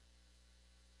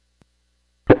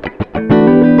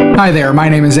Hi there, my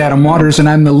name is Adam Waters, and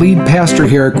I'm the lead pastor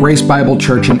here at Grace Bible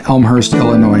Church in Elmhurst,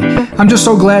 Illinois. I'm just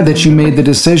so glad that you made the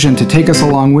decision to take us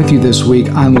along with you this week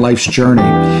on life's journey.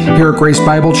 Here at Grace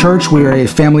Bible Church, we are a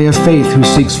family of faith who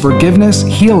seeks forgiveness,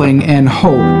 healing, and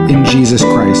hope in Jesus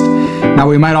Christ. Now,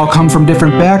 we might all come from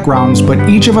different backgrounds, but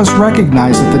each of us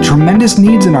recognize that the tremendous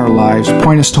needs in our lives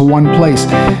point us to one place,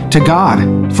 to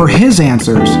God, for His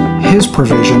answers, His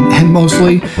provision, and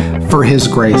mostly for His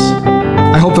grace.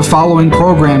 I hope the following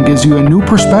program gives you a new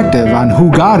perspective on who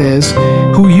God is,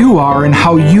 who you are, and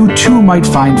how you too might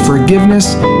find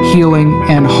forgiveness, healing,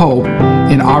 and hope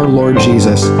in our Lord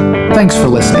Jesus. Thanks for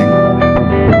listening.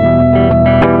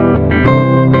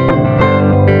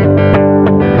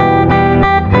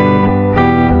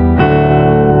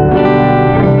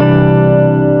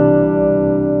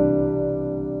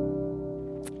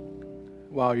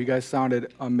 Wow, you guys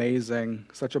sounded amazing.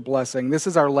 Such a blessing. This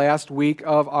is our last week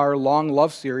of our long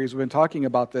love series. We've been talking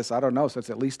about this, since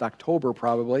at least October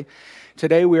probably.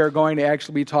 Today we are going to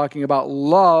actually be talking about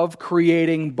love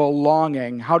creating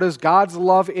belonging. How does God's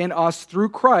love in us through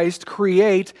Christ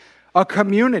create a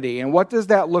community? And what does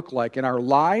that look like in our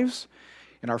lives,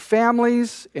 in our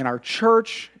families, in our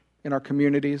church, in our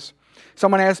communities?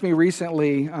 Someone asked me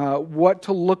recently what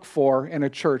to look for in a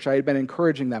church. I had been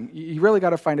encouraging them. You really got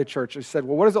to find a church. I said,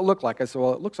 well, what does it look like? I said,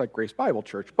 well, it looks like Grace Bible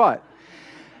Church. But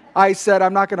I said,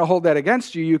 I'm not going to hold that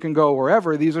against you. You can go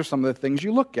wherever. These are some of the things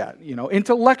you look at.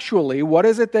 Intellectually, what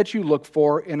is it that you look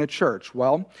for in a church?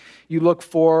 Well, you look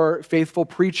for faithful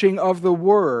preaching of the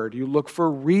Word. You look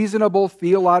for reasonable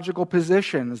theological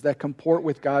positions that comport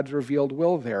with God's revealed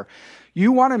will there.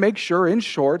 You want to make sure, in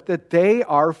short, that they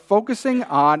are focusing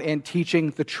on and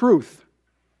teaching the truth.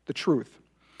 The truth.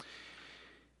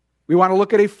 We want to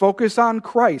look at a focus on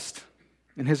Christ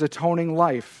and His atoning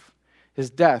life, His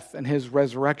death and His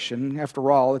resurrection.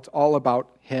 After all, it's all about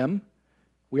Him.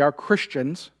 We are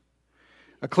Christians.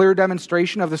 A clear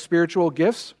demonstration of the spiritual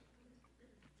gifts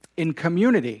in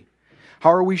community.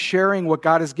 How are we sharing what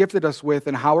God has gifted us with,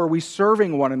 and how are we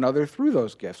serving one another through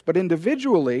those gifts? But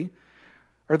individually,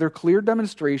 are there clear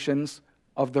demonstrations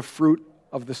of the fruit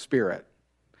of the Spirit?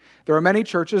 There are many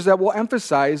churches that will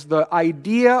emphasize the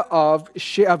idea of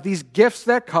these gifts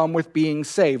that come with being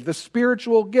saved, the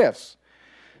spiritual gifts.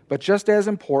 But just as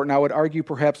important, I would argue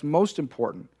perhaps most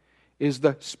important, is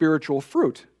the spiritual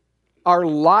fruit. Our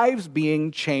lives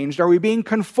being changed. Are we being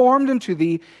conformed into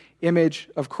the image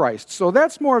of Christ? So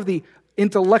that's more of the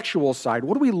intellectual side.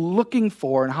 What are we looking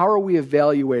for, and how are we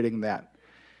evaluating that?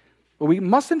 But we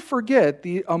mustn't forget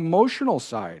the emotional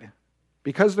side,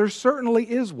 because there certainly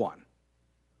is one.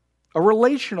 A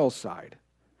relational side.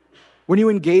 When you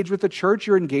engage with the church,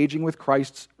 you're engaging with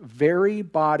Christ's very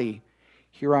body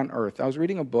here on earth. I was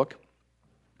reading a book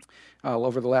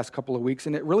over the last couple of weeks,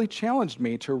 and it really challenged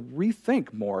me to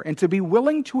rethink more and to be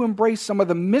willing to embrace some of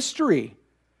the mystery.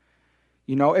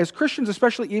 As Christians,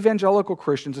 especially evangelical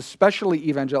Christians,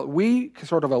 we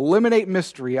sort of eliminate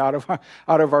mystery out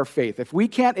of our faith. If we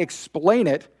can't explain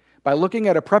it by looking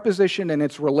at a preposition and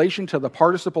its relation to the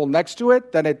participle next to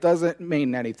it, then it doesn't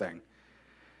mean anything.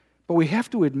 But we have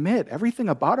to admit, everything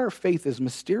about our faith is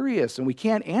mysterious, and we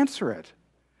can't answer it.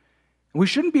 And we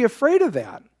shouldn't be afraid of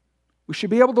that. We should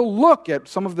be able to look at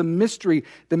some of the mystery,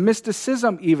 the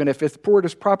mysticism even, if the word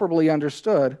is properly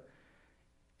understood,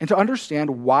 and to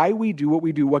understand why we do what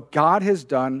we do, what God has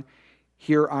done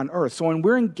here on earth. So when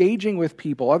we're engaging with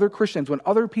people, other Christians, when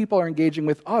other people are engaging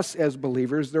with us as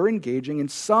believers, they're engaging in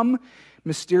some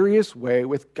mysterious way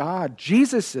with God,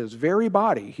 Jesus' very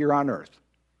body here on earth.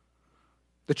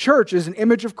 The church is an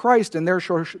image of Christ, and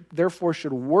therefore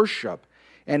should worship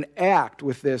and act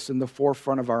with this in the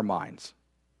forefront of our minds.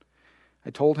 I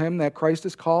told him that Christ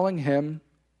is calling him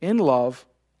in love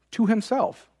to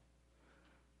Himself.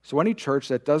 So any church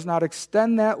that does not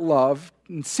extend that love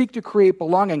and seek to create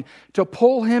belonging, to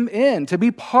pull him in, to be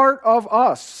part of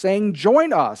us, saying,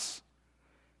 join us,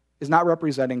 is not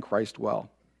representing Christ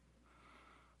well.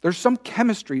 There's some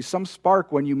chemistry, some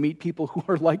spark when you meet people who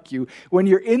are like you, when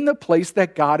you're in the place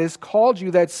that God has called you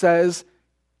that says,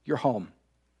 you're home.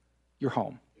 You're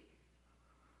home.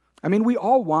 We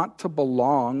all want to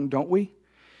belong, don't we?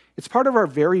 It's part of our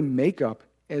very makeup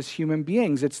as human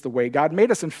beings. It's the way God made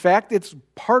us. In fact, it's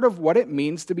part of what it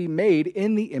means to be made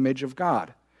in the image of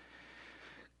God.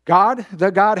 God,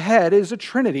 the Godhead, is a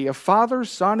Trinity of Father,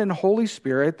 Son, and Holy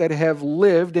Spirit that have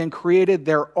lived and created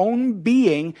their own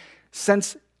being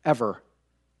since ever.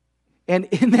 And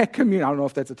in that community, I don't know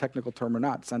if that's a technical term or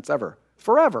not, since ever,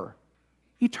 forever,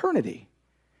 eternity.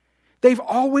 They've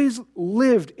always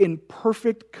lived in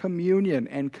perfect communion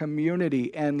and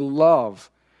community and love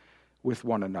with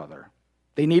one another.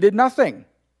 They needed nothing.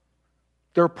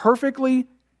 They're perfect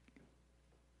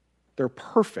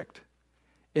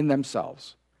in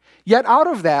themselves. Yet out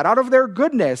of their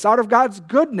goodness, out of God's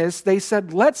goodness, they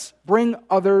said, let's bring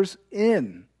others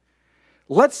in.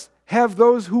 Let's have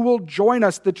those who will join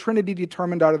us. The Trinity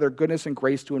determined out of their goodness and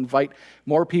grace to invite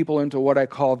more people into what I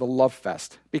call the love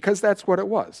fest, because that's what it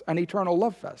was, an eternal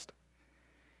love fest.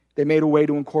 They made a way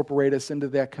to incorporate us into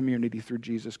that community through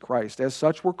Jesus Christ. As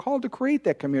such, we're called to create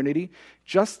that community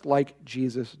just like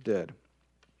Jesus did.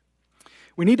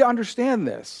 We need to understand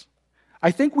this.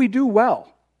 I think we do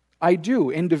well. I do.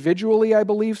 Individually, I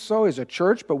believe so as a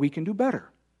church, but we can do better.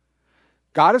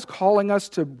 God is calling us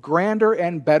to grander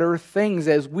and better things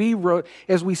as we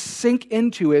sink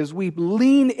into, as we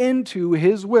lean into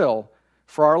His will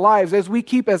for our lives, as we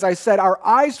keep, as I said, our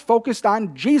eyes focused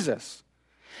on Jesus.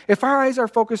 If our eyes are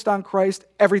focused on Christ,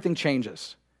 everything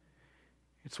changes.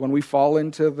 It's when we fall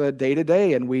into the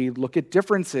day-to-day and we look at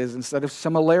differences instead of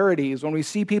similarities, when we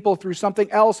see people through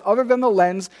something else other than the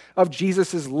lens of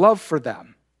Jesus' love for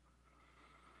them.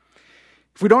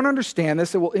 If we don't understand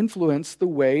this, it will influence the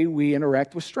way we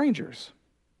interact with strangers.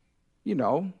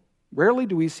 Rarely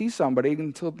do we see somebody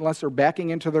unless they're backing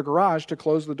into their garage to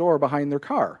close the door behind their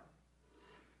car.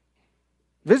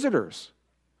 Visitors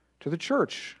to the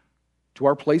church, to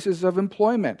our places of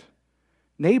employment,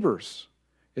 neighbors,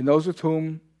 and those with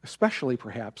whom, especially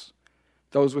perhaps,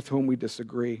 those with whom we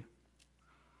disagree.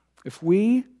 If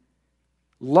we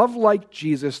love like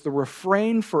Jesus, the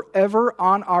refrain forever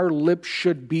on our lips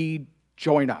should be,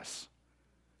 join us.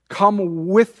 Come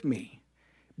with me.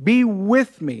 Be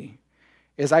with me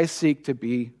as I seek to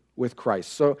be with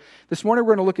Christ. So this morning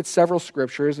we're going to look at several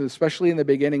scriptures, especially in the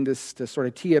beginning to sort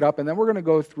of tee it up, and then we're going to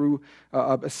go through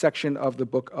a section of the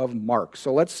book of Mark.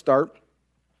 So let's start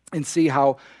and see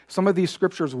how some of these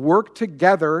scriptures work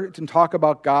together to talk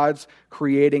about God's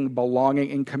creating belonging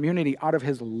in community out of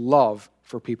His love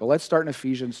for people. Let's start in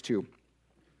Ephesians 2.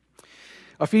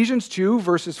 Ephesians 2,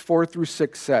 verses 4 through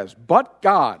 6 says, "But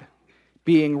God,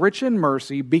 being rich in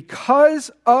mercy,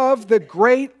 because of the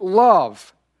great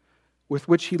love with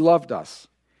which He loved us,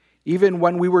 even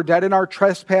when we were dead in our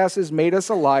trespasses, made us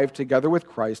alive together with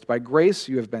Christ. By grace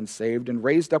you have been saved, and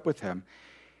raised up with Him,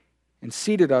 and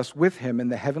seated us with Him in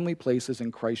the heavenly places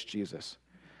in Christ Jesus.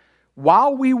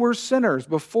 While we were sinners,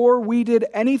 before we did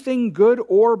anything good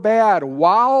or bad,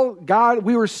 while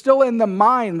we were still in the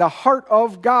mind, the heart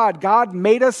of God, God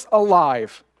made us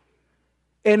alive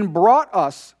and brought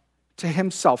us to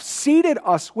Himself, seated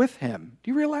us with Him."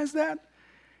 Do you realize that?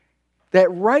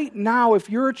 That right now, if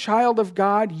you're a child of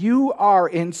God, you are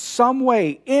in some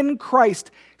way in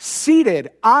Christ,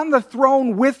 seated on the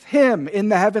throne with Him in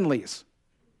the heavenlies.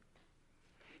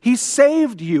 He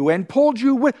saved you and pulled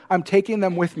you with. I'm taking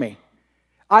them with me.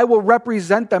 I will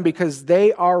represent them because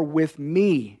they are with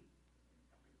me.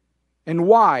 And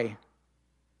why?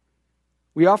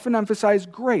 We often emphasize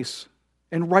grace,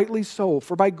 and rightly so.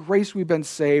 For by grace we've been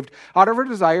saved, out of our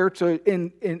desire to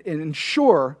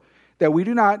ensure that we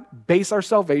do not base our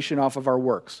salvation off of our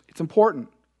works. It's important.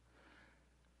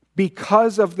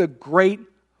 Because of the great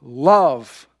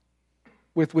love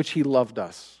with which He loved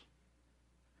us.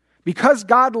 Because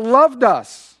God loved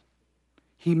us,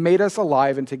 He made us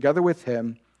alive and together with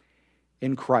Him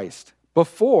in Christ.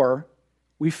 Before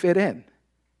we fit in.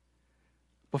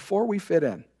 Before we fit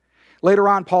in. Later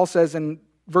on, Paul says in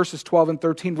verses 12 and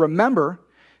 13, "Remember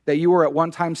that you were at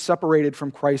one time separated from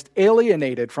Christ,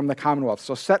 alienated from the commonwealth."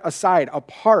 So set aside,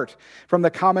 apart from the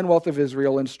commonwealth of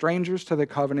Israel and strangers to the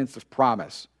covenants of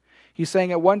promise. He's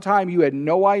saying at one time you had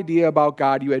no idea about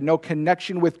God. You had no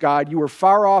connection with God. You were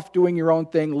far off doing your own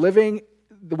thing, living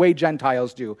the way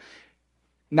Gentiles do,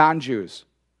 non-Jews,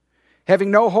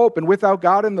 having no hope and without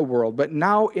God in the world. But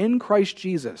now in Christ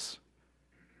Jesus,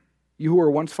 you who were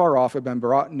once far off have been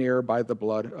brought near by the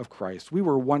blood of Christ. We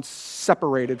were once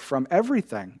separated from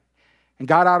everything. And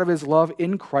God, out of His love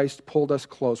in Christ, pulled us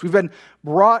close. We've been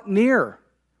brought near.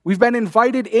 We've been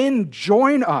invited in.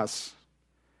 Join us.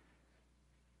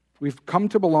 We've come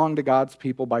to belong to God's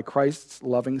people by Christ's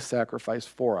loving sacrifice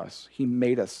for us. He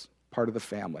made us part of the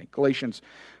family. Galatians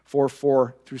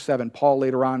 4 through 7. Paul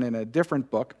later on in a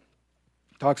different book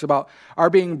talks about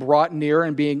our being brought near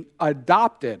and being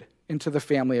adopted into the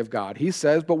family of God. He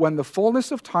says, "But when the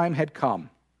fullness of time had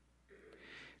come,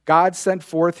 God sent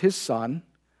forth His Son,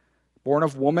 born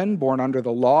of woman, born under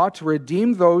the law, to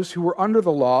redeem those who were under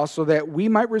the law, so that we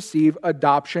might receive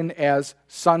adoption as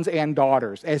sons and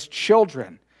daughters, as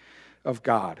children of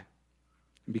God.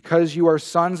 And because you are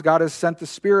sons, God has sent the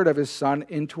Spirit of His Son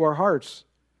into our hearts,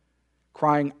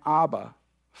 crying, Abba,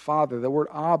 Father." The word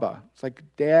Abba, it's like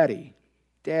daddy,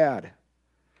 dad.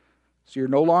 So you're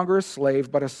no longer a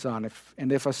slave, but a son.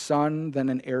 If a son, then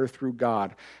an heir through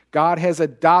God. God has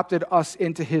adopted us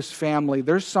into his family.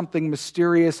 There's something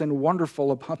mysterious and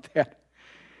wonderful about that.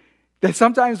 That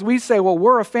sometimes we say, well,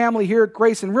 we're a family here at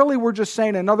Grace, and really we're just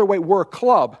saying another way, we're a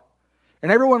club. And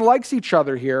everyone likes each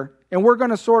other here, and we're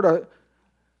going to sort of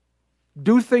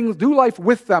do life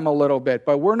with them a little bit,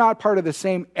 but we're not part of the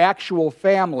same actual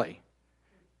family.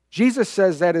 Jesus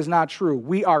says that is not true.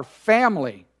 We are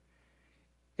family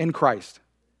in Christ.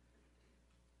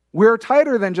 We're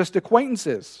tighter than just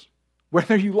acquaintances,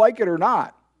 whether you like it or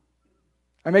not.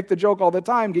 I make the joke all the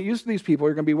time, get used to these people,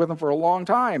 you're going to be with them for a long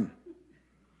time.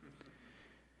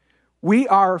 We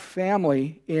are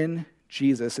family in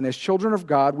Jesus, and as children of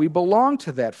God, we belong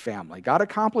to that family. God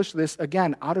accomplished this,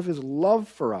 again, out of his love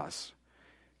for us.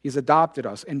 He's adopted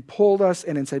us and pulled us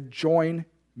in and said, join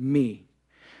me.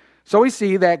 So we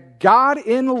see that God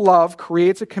in love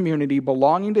creates a community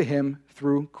belonging to him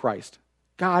through Christ.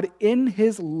 God in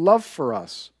his love for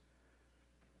us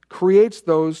creates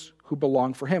those who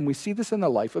belong for him. We see this in the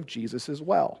life of Jesus as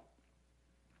well.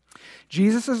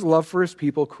 Jesus' love for his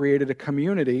people created a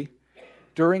community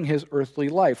during his earthly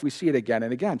life. We see it again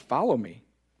and again. Follow me.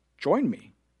 Join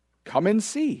me. Come and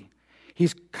see.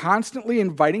 He's constantly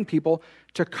inviting people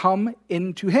to come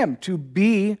into him, to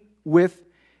be with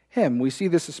him. We see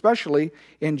this especially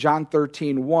in John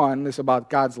 13:1. This is about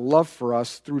God's love for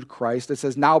us through Christ. It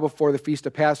says, now before the feast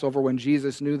of Passover, when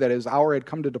Jesus knew that his hour had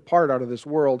come to depart out of this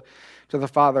world to the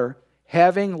Father,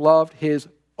 having loved his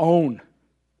own.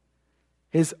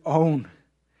 His own.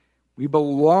 We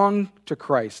belong to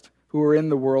Christ, who are in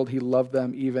the world. He loved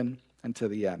them even unto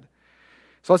the end.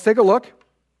 So let's take a look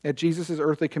at Jesus'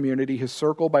 earthly community, his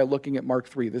circle, by looking at Mark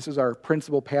 3. This is our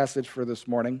principal passage for this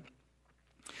morning.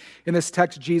 In this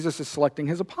text, Jesus is selecting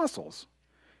his apostles.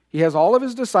 He has all of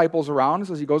his disciples around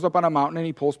as he goes up on a mountain and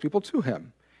he pulls people to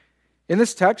him. In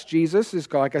this text, Jesus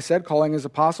is, like I said, calling his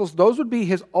apostles. Those would be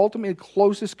his ultimate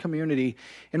closest community.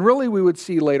 And really, we would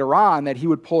see later on that he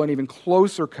would pull an even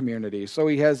closer community. So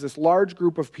he has this large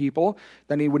group of people.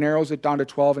 Then he narrows it down to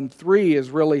 12. And 3 is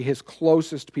really his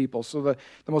closest people. So the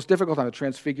most difficult time, the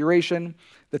transfiguration,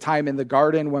 the time in the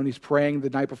garden when he's praying the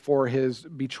night before his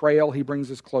betrayal, he brings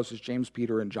his closest, James,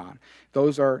 Peter, and John.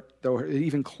 Those are the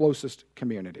even closest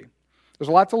community. There's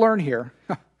a lot to learn here.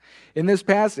 In this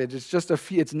passage, it's just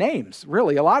it's names,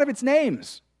 really, a lot of it's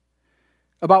names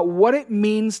about what it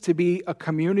means to be a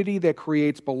community that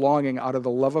creates belonging out of the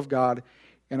love of God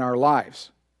in our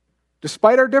lives,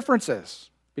 despite our differences,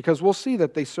 because we'll see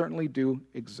that they certainly do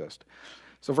exist.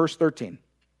 So verse 13,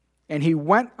 and he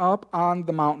went up on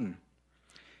the mountain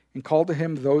and called to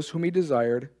him those whom he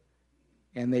desired,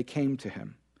 and they came to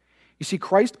him. You see,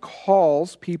 Christ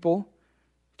calls people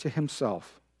to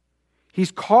himself. He's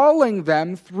calling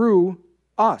them through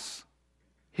us,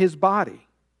 his body.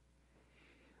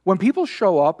 When people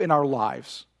show up in our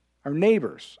lives, our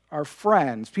neighbors, our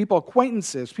friends, people,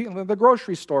 acquaintances, people, the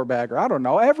grocery store bagger, I don't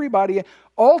know, everybody,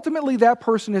 ultimately that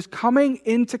person is coming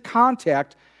into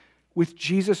contact with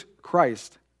Jesus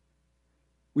Christ.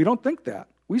 We don't think that.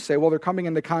 We say, well, they're coming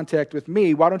into contact with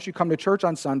me. Why don't you come to church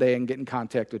on Sunday and get in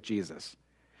contact with Jesus?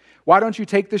 Why don't you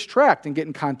take this tract and get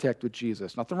in contact with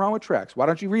Jesus? Nothing wrong with tracts. Why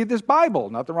don't you read this Bible?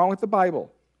 Nothing wrong with the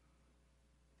Bible.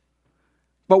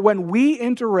 But when we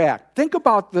interact, think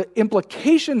about the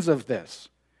implications of this.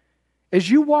 As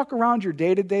you walk around your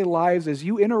day-to-day lives, as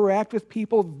you interact with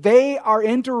people, they are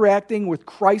interacting with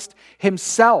Christ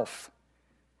himself.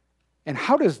 And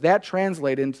how does that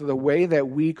translate into the way that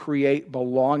we create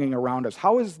belonging around us?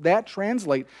 How does that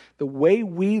translate the way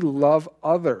we love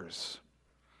others?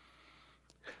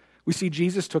 We see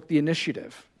Jesus took the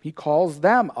initiative. He calls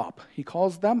them up. He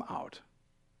calls them out.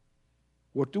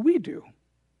 What do?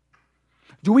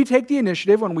 Do we take the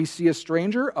initiative when we see a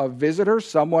stranger, a visitor,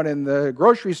 someone in the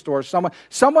grocery store,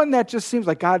 someone that just seems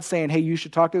like God's saying, hey, you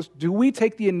should talk to us? Do we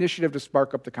take the initiative to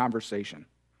spark up the conversation?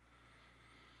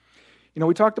 You know,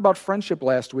 we talked about friendship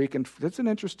last week, and that's an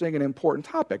interesting and important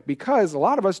topic because a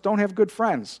lot of us don't have good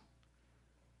friends.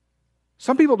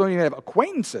 Some people don't even have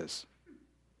acquaintances.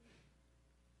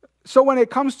 So when it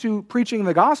comes to preaching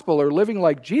the gospel or living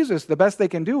like Jesus, the best they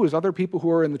can do is other people who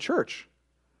are in the church.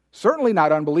 Certainly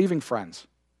not unbelieving friends.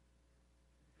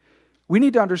 We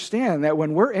need to understand that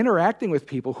when we're interacting with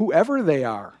people, whoever they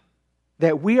are,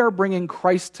 that we are bringing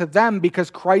Christ to them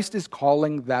because Christ is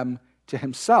calling them to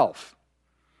himself.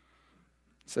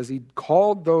 It says he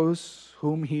called those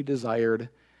whom he desired,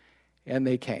 and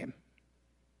they came.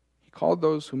 He called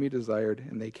those whom he desired,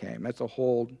 and they came. That's a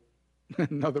whole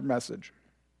another message.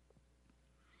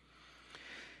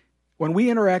 When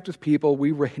we interact with people,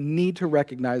 we need to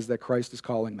recognize that Christ is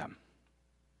calling them.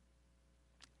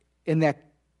 in that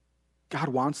God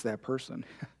wants that person.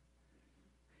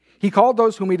 He called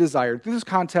those whom he desired. Through this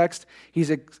context,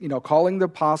 he's calling the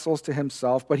apostles to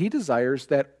himself, but he desires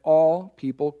that all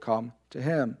people come to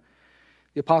him.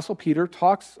 The Apostle Peter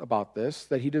talks about this,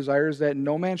 that he desires that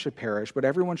no man should perish, but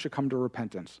everyone should come to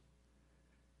repentance.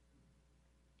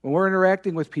 When we're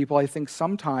interacting with people, I think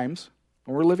sometimes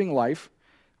when we're living life,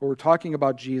 when we're talking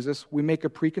about Jesus, we make a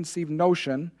preconceived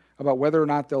notion about whether or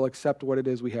not they'll accept what it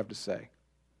is we have to say.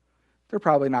 They're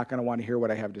probably not going to want to hear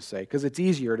what I have to say because it's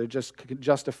easier to just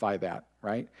justify that,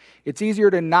 right? It's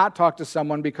easier to not talk to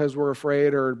someone because we're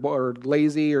afraid or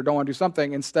lazy or don't want to do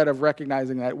something instead of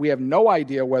recognizing that we have no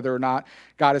idea whether or not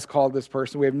God has called this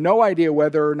person. We have no idea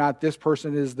whether or not this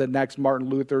person is the next Martin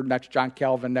Luther, next John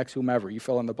Calvin, next whomever. You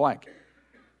fill in the blank.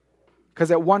 Because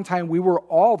at one time we were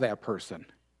all that person.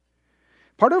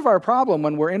 Part of our problem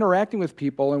when we're interacting with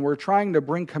people and we're trying to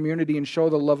bring community and show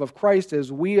the love of Christ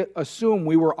is we assume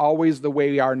we were always the way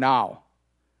we are now.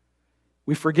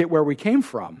 We forget where we came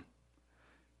from.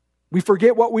 We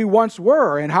forget what we once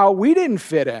were and how we didn't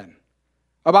fit in,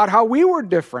 about how we were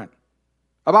different,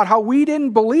 about how we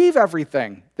didn't believe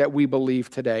everything that we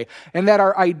believe today, and that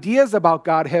our ideas about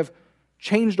God have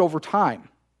changed over time.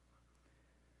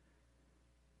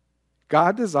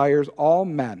 God desires all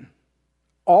men,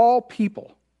 all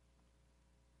people,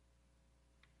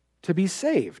 to be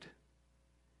saved.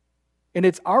 And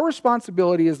it's our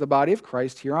responsibility as the body of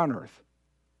Christ here on earth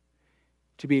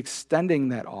to be extending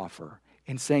that offer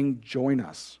and saying, join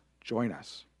us, join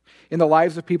us. In the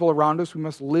lives of people around us, we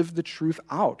must live the truth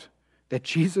out, that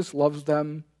Jesus loves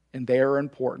them and they are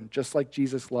important, just like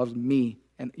Jesus loves me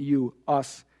and you,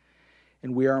 us,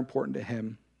 and we are important to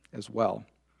him as well.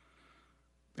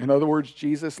 In other words,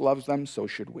 Jesus loves them, so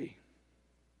should we.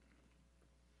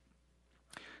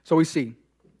 So we see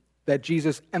that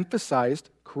Jesus emphasized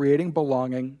creating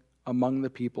belonging among the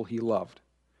people he loved.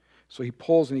 So he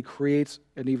pulls and he creates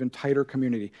an even tighter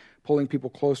community, pulling people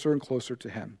closer and closer to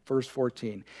him. Verse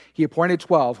 14, he appointed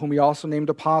 12, whom he also named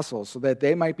apostles, so that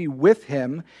they might be with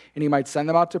him and he might send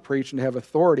them out to preach and to have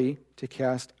authority to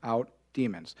cast out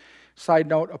demons. Side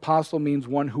note, apostle means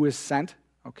one who is sent.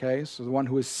 Okay, so the one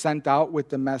who is sent out with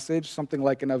the message, something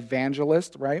like an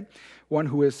evangelist, right? One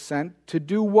who is sent to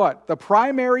do what? The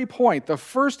primary point, the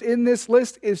first in this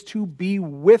list, is to be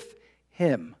with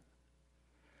him.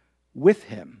 With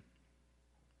him.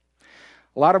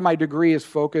 A lot of my degree is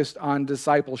focused on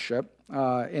discipleship,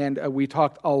 and we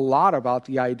talked a lot about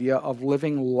the idea of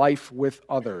living life with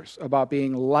others, about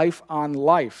being life on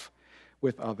life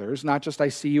with others. Not just I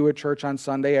see you at church on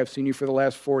Sunday, I've seen you for the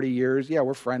last 40 years. Yeah,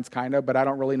 we're friends kind of, but I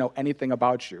don't really know anything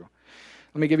about you.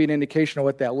 Let me give you an indication of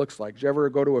what that looks like. Did you ever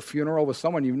go to a funeral with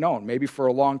someone you've known, maybe for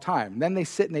a long time? Then they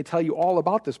sit and they tell you all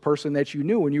about this person that you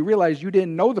knew, and you realize you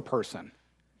didn't know the person.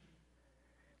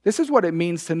 This is what it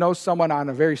means to know someone on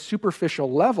a very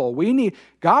superficial level.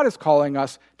 God is calling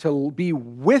us to be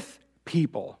with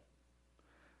people.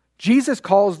 Jesus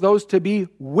calls those to be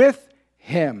with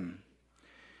him.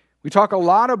 We talk a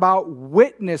lot about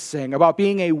witnessing, about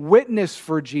being a witness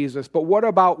for Jesus, but what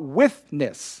about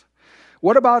witness?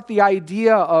 What about the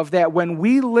idea of that when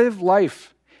we live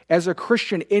life as a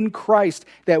Christian in Christ,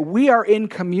 that we are in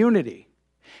community,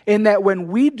 and that when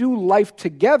we do life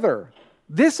together,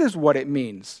 this is what it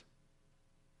means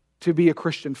to be a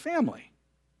Christian family.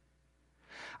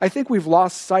 I think we've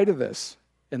lost sight of this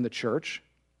in the church,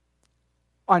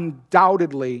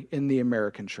 undoubtedly in the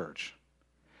American church.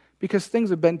 Because things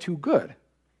have been too good.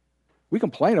 We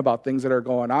complain about things that are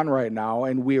going on right now,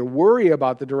 and we worry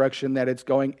about the direction that it's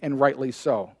going, and rightly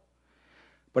so.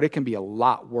 But it can be a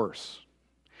lot worse.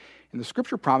 And the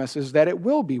scripture promises that it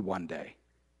will be one day.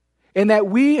 And that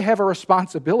we have a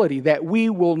responsibility, that we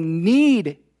will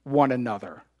need one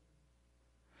another.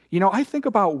 You know, I think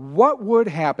about what would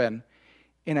happen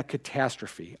in a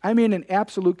catastrophe. I mean, an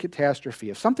absolute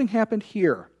catastrophe. If something happened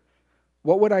here,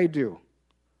 what would I do?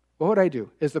 What would I do?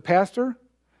 As the pastor,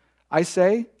 I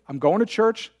say, I'm going to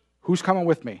church. Who's coming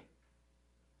with me?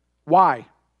 Why?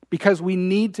 Because we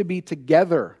need to be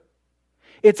together.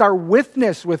 It's our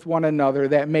witness with one another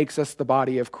that makes us the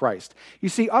body of Christ. You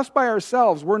see, us by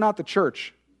ourselves, we're not the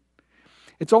church.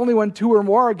 It's only when two or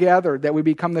more are gathered that we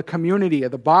become the community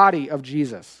of the body of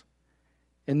Jesus.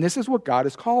 And this is what God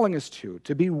is calling us to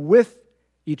be with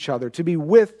each other, to be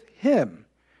with him.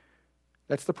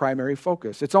 That's the primary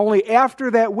focus. It's only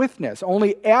after that witness,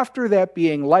 only after that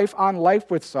being life on life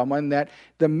with someone that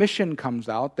the mission comes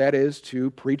out, that is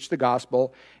to preach the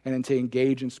gospel and then to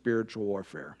engage in spiritual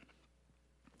warfare.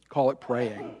 Call it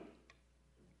praying.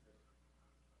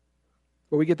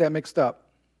 But we get that mixed up.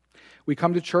 We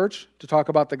come to church to talk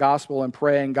about the gospel and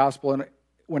praying gospel and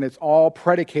when it's all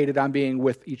predicated on being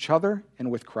with each other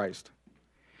and with Christ.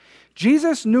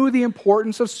 Jesus knew the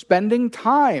importance of spending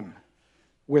time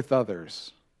with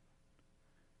others.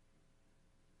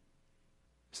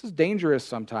 This is dangerous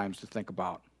sometimes to think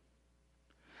about.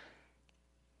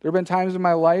 There have been times in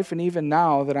my life, and even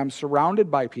now, that I'm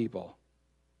surrounded by people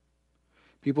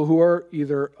who are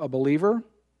either a believer,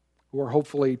 who are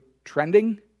hopefully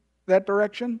trending that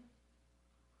direction,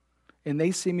 and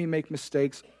they see me make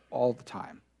mistakes all the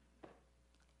time.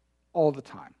 All the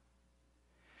time.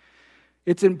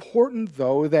 It's important,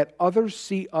 though, that others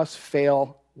see us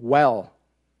fail well.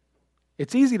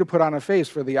 It's easy to put on a face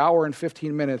for the hour and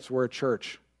 15 minutes we're at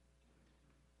church.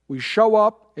 We show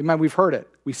up, and we've heard it.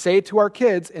 We say it to our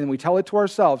kids, and we tell it to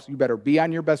ourselves, you better be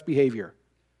on your best behavior.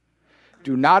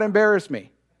 Do not embarrass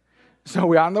me. So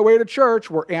we're on the way to church,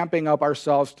 we're amping up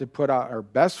ourselves to put our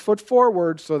best foot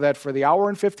forward so that for the hour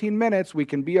and 15 minutes we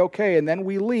can be okay, and then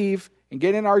we leave and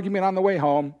get in an argument on the way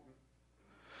home,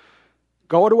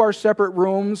 go to our separate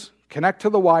rooms, connect to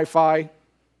the Wi-Fi.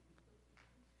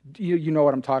 You know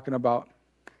what I'm talking about.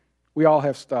 We all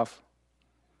have stuff.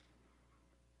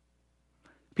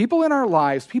 People in our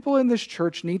lives, people in this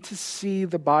church need to see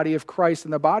the body of Christ,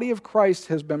 and the body of Christ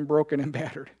has been broken and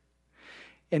battered.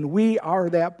 And we are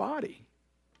that body.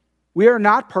 We are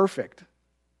not perfect.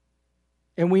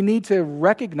 And we need to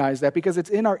recognize that because it's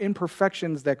in our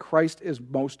imperfections that Christ is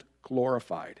most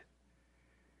glorified.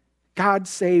 God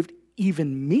saved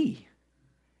even me.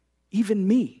 Even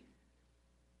me.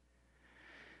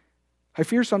 I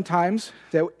fear sometimes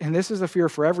that, and this is a fear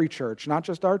for every church, not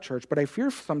just our church, but I fear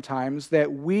sometimes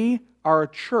that we are a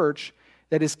church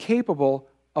that is capable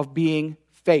of being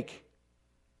fake.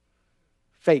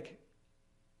 Fake.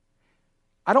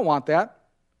 I don't want that.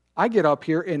 I get up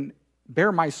here and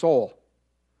bare my soul.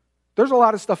 There's a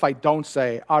lot of stuff I don't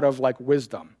say out of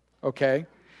wisdom, okay?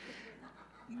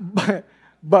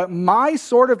 But my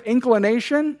sort of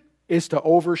inclination is to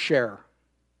overshare.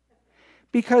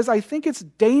 Because I think it's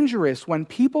dangerous when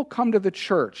people come to the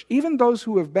church, even those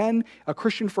who have been a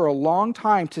Christian for a long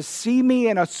time, to see me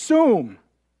and assume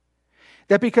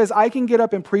that because I can get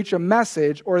up and preach a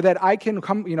message or that I can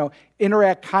come,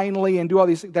 interact kindly and do all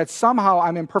these things, that somehow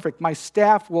I'm imperfect. My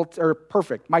staff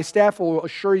will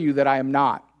assure you that I am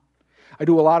not. I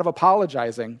do a lot of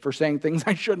apologizing for saying things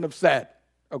I shouldn't have said,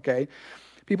 okay?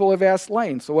 People have asked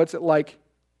Lane, so what's it like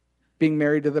being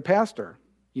married to the pastor?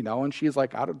 And she's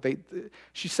like,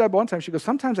 she said one time, she goes,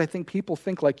 sometimes I think people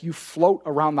think like you float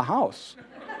around the house.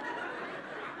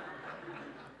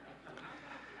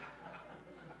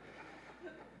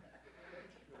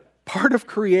 Part of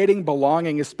creating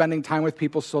belonging is spending time with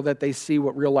people so that they see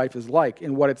what real life is like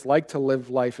and what it's like to live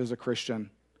life as a Christian.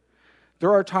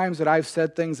 There are times that I've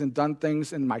said things and done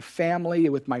things in my family,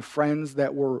 with my friends,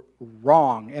 that were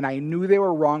wrong, and I knew they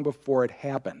were wrong before it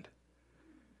happened.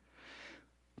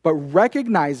 But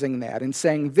recognizing that and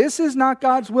saying, this is not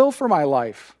God's will for my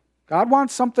life. God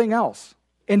wants something else.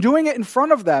 And doing it in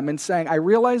front of them and saying, I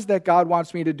realize that God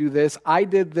wants me to do this. I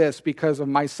did this because of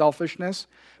my selfishness,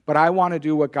 but I want to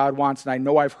do what God wants, and I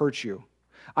know I've hurt you.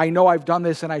 I know I've done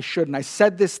this and I shouldn't. I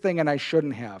said this thing and I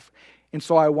shouldn't have. And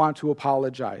so I want to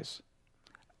apologize.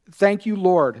 Thank you,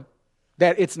 Lord,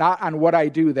 that it's not on what I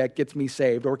do that gets me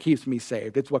saved or keeps me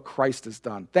saved. It's what Christ has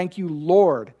done. Thank you,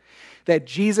 Lord, that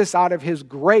Jesus, out of his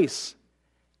grace,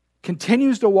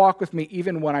 continues to walk with me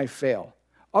even when I fail.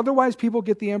 Otherwise, people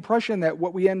get the impression that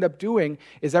what we end up doing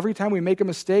is every time we make a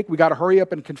mistake, we got to hurry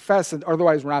up and confess, and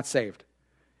otherwise we're not saved.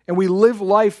 And we live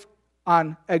life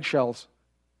on eggshells.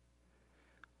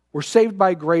 We're saved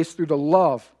by grace through the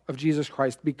love of Jesus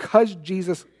Christ because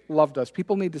Jesus loved us.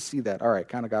 People need to see that. All right,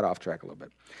 kind of got off track a little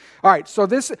bit. All right, so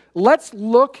let's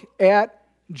look at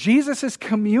Jesus'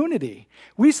 community.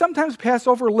 We sometimes pass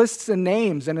over lists and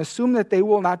names and assume that they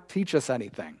will not teach us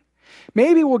anything.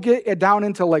 Maybe we'll get down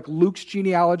into Luke's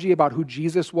genealogy about who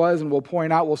Jesus was, and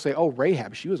we'll say, oh,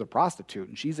 Rahab, she was a prostitute,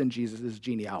 and she's in Jesus'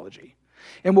 genealogy.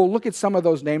 And we'll look at some of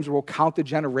those names, or we'll count the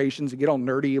generations and get all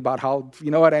nerdy about how, you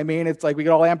know what I mean? It's like we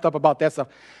get all amped up about that stuff.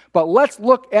 But let's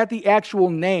look at the actual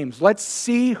names. Let's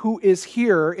see who is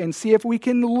here and see if we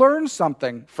can learn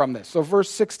something from this. So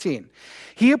verse 16,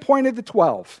 he appointed the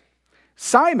 12.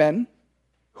 Simon,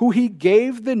 who he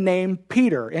gave the name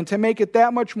Peter. And to make it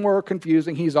that much more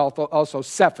confusing, he's also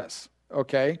Cephas,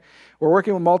 okay? We're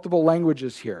working with multiple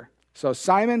languages here. So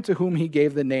Simon, to whom he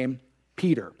gave the name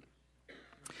Peter.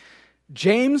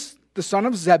 James, the son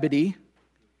of Zebedee,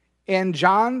 and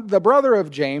John, the brother of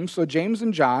James, so James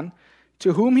and John,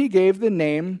 to whom he gave the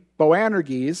name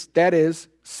Boanerges, that is,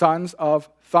 sons of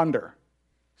thunder.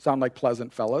 Sound like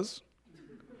pleasant fellas.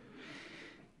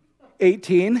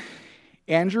 18,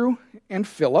 Andrew and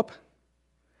Philip,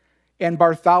 and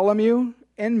Bartholomew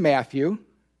and Matthew,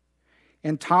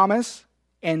 and Thomas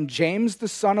and James the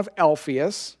son of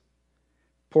Alphaeus.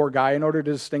 Poor guy, in order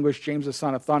to distinguish James the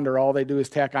son of thunder, all they do is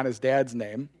tack on his dad's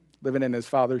name, living in his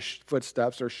father's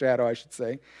footsteps, or shadow, I should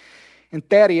say. And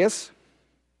Thaddeus,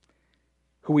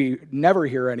 who we never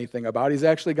hear anything about. He's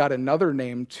actually got another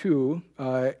name too.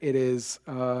 It is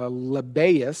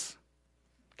Lebbaeus.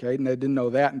 Okay, and I didn't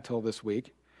know that until this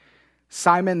week.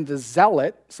 Simon the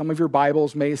Zealot. Some of your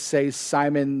Bibles may say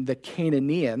Simon the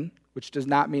Canaanian, which does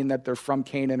not mean that they're from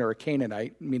Canaan or a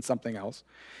Canaanite. It means something else.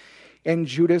 And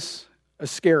Judas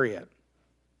Iscariot,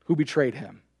 who betrayed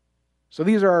him. So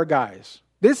these are our guys.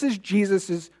 This is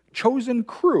Jesus' chosen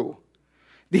crew.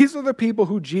 These are the people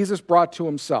who Jesus brought to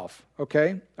himself,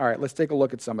 okay? All right, let's take a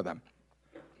look at some of them.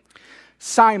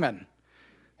 Simon,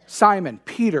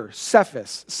 Peter,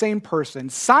 Cephas, same person.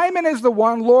 Simon is the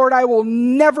one, Lord, I will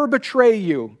never betray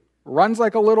you. Runs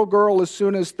like a little girl as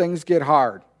soon as things get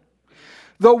hard.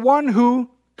 The one who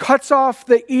cuts off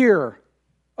the ear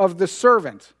of the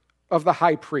servant of the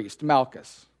high priest,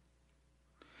 Malchus.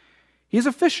 He's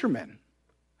a fisherman,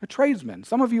 a tradesman.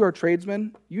 Some of you are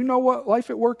tradesmen. You know what life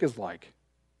at work is like.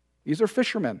 These are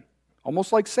fishermen,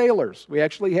 almost like sailors. We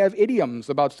actually have idioms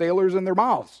about sailors and their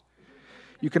mouths.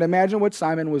 You can imagine what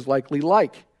Simon was likely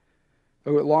like,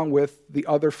 along with the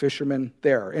other fishermen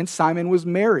there. And Simon was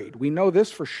married. We know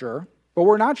this for sure, but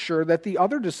we're not sure that the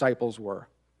other disciples were.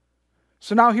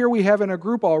 So now here we have in a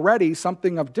group already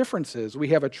something of differences. We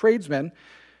have a tradesman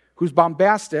who's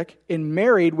bombastic and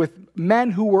married with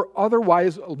men who were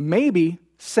otherwise maybe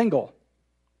single.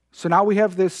 So now we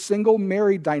have this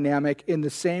single-married dynamic in the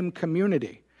same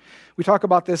community. We talk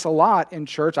about this a lot in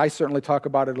church. I certainly talk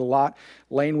about it a lot.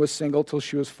 Lane was single till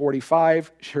she was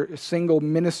 45. Her single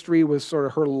ministry was sort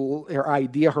of her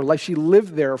idea, her life. She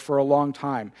lived there for a long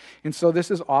time. And so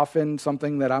this is often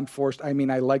something that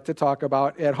I like to talk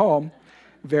about at home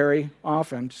very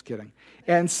often. Just kidding.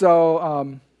 And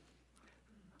so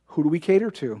who do we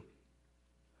cater to?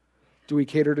 Do we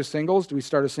cater to singles? Do we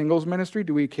start a singles ministry?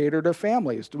 Do we cater to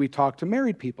families? Do we talk to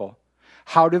married people?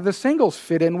 How do the singles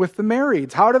fit in with the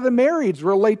marrieds? How do the marrieds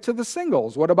relate to the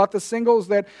singles? What about the singles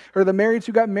the marrieds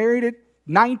who got married at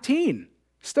 19,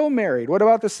 still married? What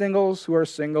about the singles who are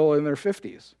single in their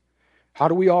 50s? How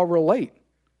do we all relate?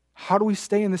 How do we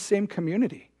stay in the same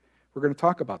community? We're going to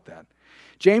talk about that.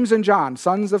 James and John,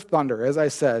 sons of thunder, as I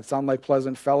said, sound like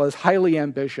pleasant fellas, highly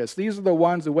ambitious. These are the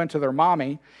ones who went to their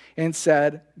mommy and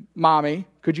said, Mommy,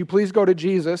 could you please go to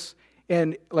Jesus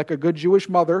and, like a good Jewish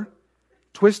mother,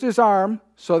 twist his arm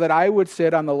so that I would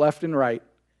sit on the left and right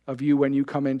of you when you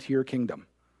come into your kingdom.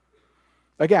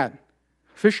 Again,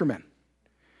 fishermen.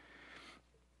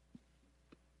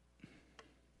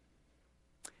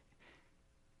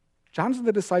 John's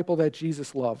the disciple that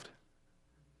Jesus loved.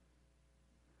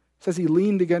 It says he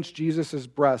leaned against Jesus'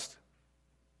 breast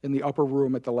in the upper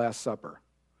room at the Last Supper.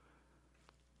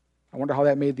 I wonder how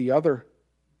that made the other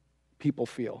people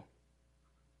feel.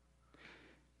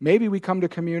 Maybe we come to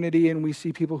community and we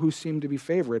see people who seem to be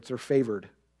favorites or favored.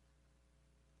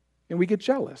 And we get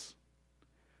jealous.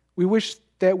 We wish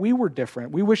that we were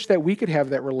different. We wish that we could have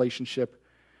that relationship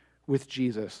with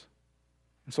Jesus.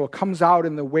 And so it comes out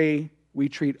in the way we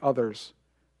treat others.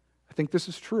 I think this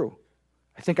is true.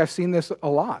 I think I've seen this a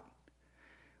lot.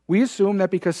 We assume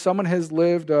that because someone has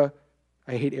lived a,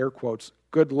 I hate air quotes,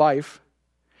 good life,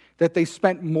 that they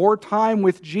spent more time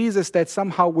with Jesus, that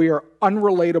somehow we are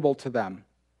unrelatable to them.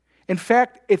 In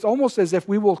fact, it's almost as if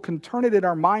we will turn it in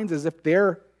our minds as if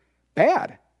they're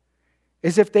bad,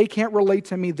 as if they can't relate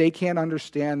to me, they can't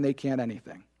understand, they can't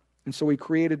anything. And so we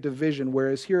create a division,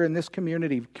 whereas here in this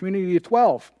community of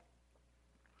 12,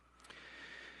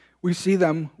 we see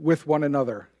them with one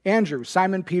another. Andrew,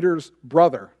 Simon Peter's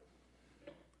brother,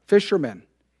 fisherman.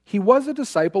 He was a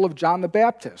disciple of John the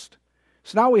Baptist.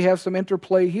 So now we have some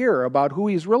interplay here about who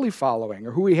he's really following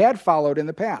or who he had followed in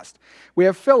the past. We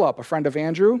have Philip, a friend of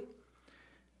Andrew,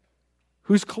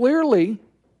 who's clearly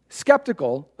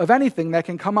skeptical of anything that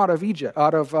can come out of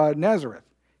Nazareth.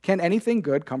 Can anything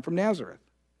good come from Nazareth?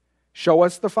 Show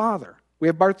us the Father. We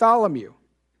have Bartholomew,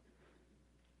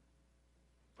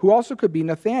 who also could be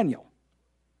Nathaniel.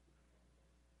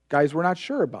 Guys we're not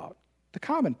sure about. The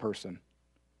common person.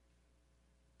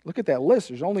 Look at that list.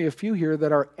 There's only a few here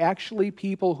that are actually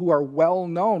people who are well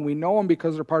known. We know them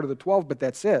because they're part of the 12, but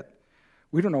that's it.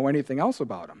 We don't know anything else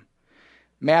about them.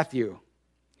 Matthew.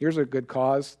 Here's a good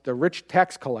cause. The rich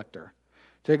tax collector.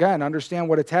 To again understand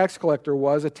what a tax collector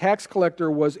was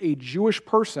a Jewish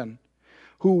person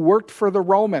who worked for the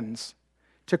Romans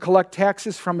to collect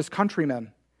taxes from his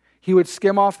countrymen. He would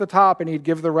skim off the top and he'd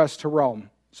give the rest to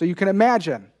Rome. So you can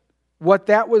imagine what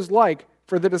that was like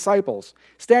for the disciples.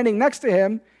 Standing next to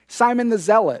him, Simon the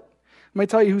Zealot. Let me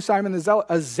tell you who Simon the Zealot.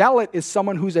 A zealot is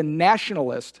someone who's a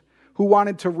nationalist who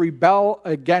wanted to rebel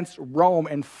against Rome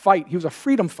and fight. He was a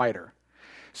freedom fighter.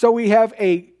 So we have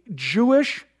a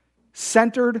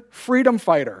Jewish-centered freedom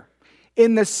fighter.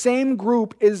 In the same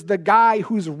group is the guy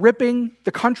who's ripping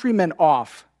the countrymen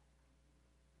off.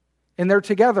 And they're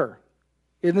together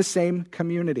in the same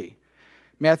community.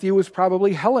 Matthew was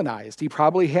probably Hellenized. He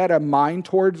probably had a mind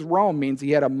towards Rome, means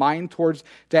he had a mind towards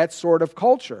that sort of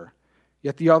culture.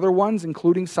 Yet the other ones,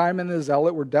 including Simon the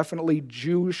Zealot, were definitely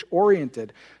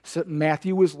Jewish-oriented. So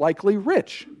Matthew was likely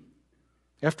rich.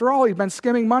 After all, he'd been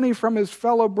skimming money from his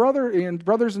fellow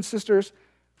brothers and sisters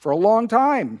for a long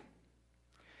time.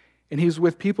 And he's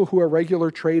with people who are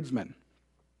regular tradesmen.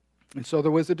 And so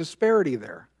there was a disparity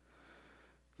there.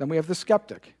 Then we have the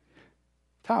skeptic,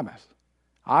 Thomas.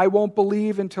 I won't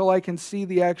believe until I can see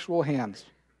the actual hands.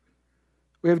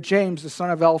 We have James, the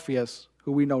son of Alphaeus,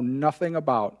 who we know nothing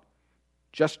about.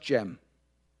 Just Jim.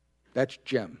 That's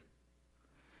Jim.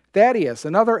 Thaddeus,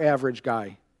 another average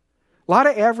guy. A lot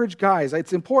of average guys.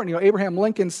 It's important. Abraham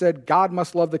Lincoln said God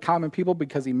must love the common people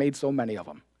because he made so many of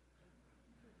them.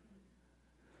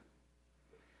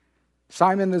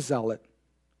 Simon the Zealot.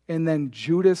 And then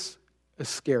Judas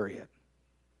Iscariot.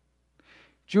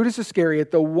 Judas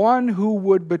Iscariot, the one who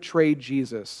would betray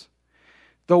Jesus.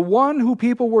 The one who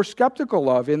people were skeptical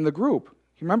of in the group.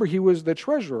 Remember, he was the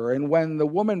treasurer, and when the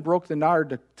woman broke the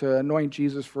nard to anoint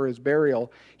Jesus for his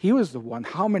burial, he was the one.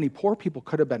 How many poor people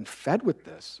could have been fed with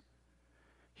this?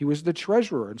 He was the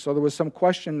treasurer, and so there was some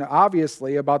question,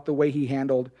 obviously, about the way he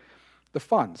handled the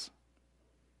funds.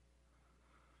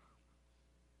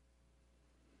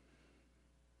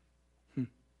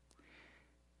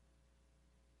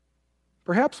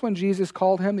 Perhaps when Jesus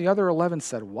called him, the other 11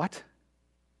 said, "What?"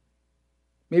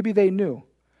 Maybe they knew.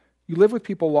 You live with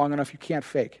people long enough, you can't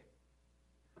fake.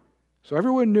 So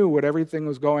everyone knew what everything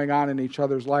was going on in each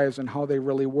other's lives and how they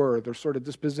really were, their sort of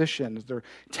dispositions, their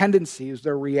tendencies,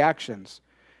 their reactions.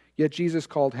 Yet Jesus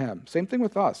called him. Same thing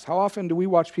with us. How often do we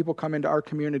watch people come into our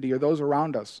community or those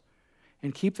around us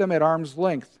and keep them at arm's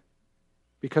length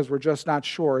because we're just not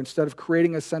sure, instead of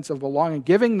creating a sense of belonging,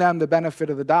 giving them the benefit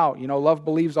of the doubt? Love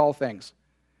believes all things.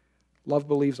 Love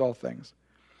believes all things.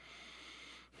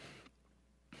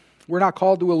 We're not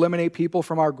called to eliminate people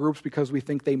from our groups because we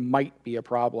think they might be a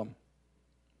problem.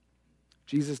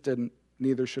 Jesus didn't,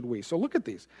 neither should we. So look at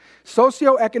these.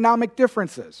 Socioeconomic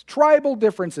differences, tribal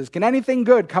differences. Can anything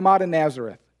good come out of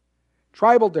Nazareth?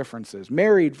 Tribal differences,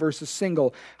 married versus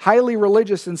single, highly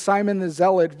religious in Simon the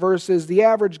Zealot versus the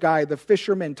average guy, the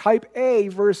fisherman, type A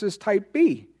versus type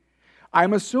B.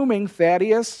 I'm assuming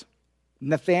Thaddeus,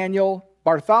 Nathaniel,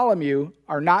 Bartholomew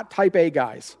are not type A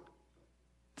guys.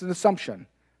 It's an assumption.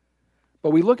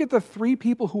 But we look at the three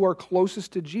people who are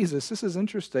closest to Jesus. This is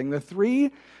interesting. The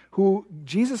three who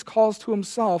Jesus calls to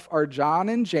himself are John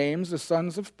and James, the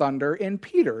sons of thunder, and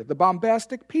Peter, the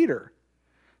bombastic Peter.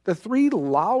 The three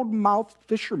loud-mouthed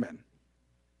fishermen.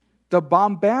 The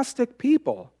bombastic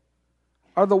people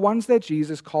are the ones that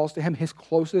Jesus calls to him his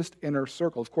closest inner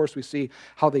circle. Of course, we see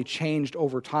how they changed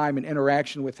over time in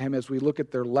interaction with him as we look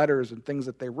at their letters and things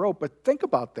that they wrote. But think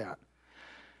about that.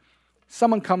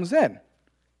 Someone comes in,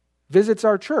 visits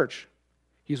our church.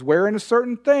 He's wearing a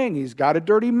certain thing. He's got a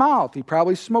dirty mouth. He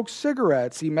probably smokes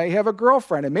cigarettes. He may have a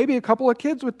girlfriend and maybe a couple of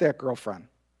kids with that girlfriend.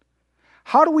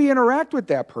 How do we interact with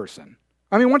that person?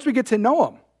 Once we get to know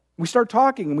him, we start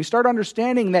talking and we start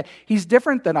understanding that he's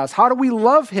different than us. How do we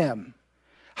love him?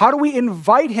 How do we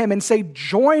invite him and say,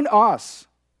 join us?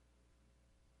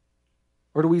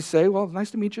 Or do we say, well,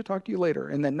 nice to meet you, talk to you later,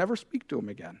 and then never speak to him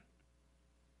again?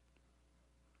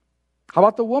 How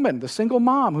about the woman, the single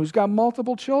mom who's got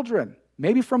multiple children,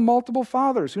 maybe from multiple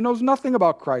fathers, who knows nothing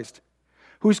about Christ,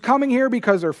 who's coming here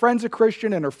because her friend's a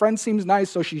Christian and her friend seems nice,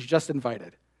 so she's just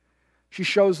invited. She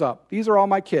shows up. These are all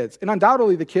my kids. And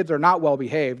undoubtedly the kids are not well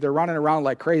behaved. They're running around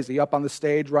like crazy up on the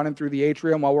stage, running through the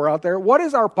atrium while we're out there. What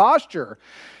is our posture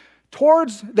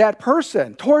towards that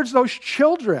person, towards those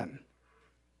children?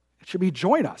 It should be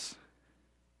join us.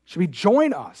 It should be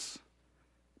join us.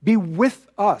 Be with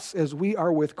us as we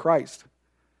are with Christ.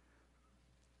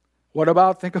 What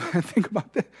about, think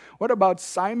about this. What about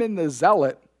Simon the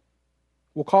Zealot?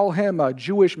 We'll call him a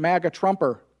Jewish MAGA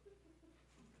Trumper.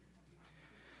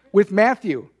 With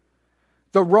Matthew,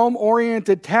 the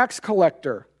Rome-oriented tax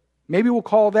collector. Maybe we'll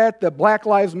call that the Black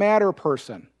Lives Matter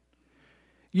person.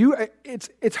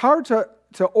 It's hard to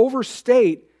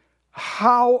overstate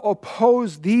how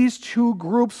opposed these two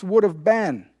groups would have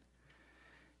been.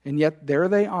 And yet there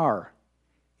they are,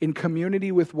 in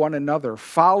community with one another,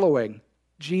 following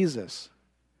Jesus.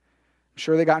 I'm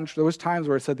sure there was times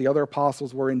where it said the other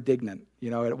apostles were indignant,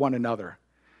 at one another.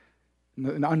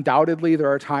 And undoubtedly, there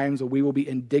are times that we will be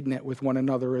indignant with one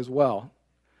another as well.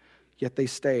 Yet they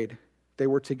stayed. They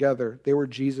were together. They were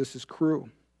Jesus' crew.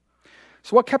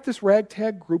 So what kept this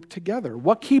ragtag group together?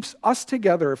 What keeps us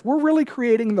together? If we're really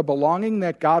creating the belonging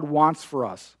that God wants for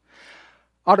us,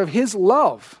 out of his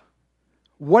love,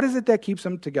 what is it that keeps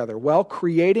them together? Well,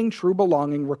 creating true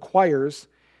belonging requires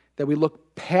that we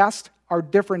look past our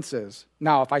differences.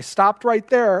 Now, if I stopped right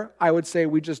there, I would say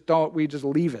we just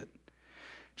leave it.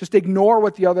 Just ignore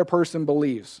what the other person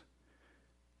believes.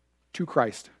 To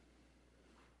Christ.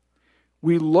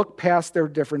 We look past their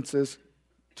differences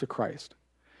to Christ.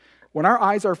 When our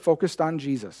eyes are focused on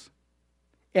Jesus,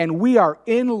 and we are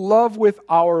in love with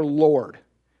our Lord,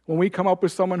 when we come up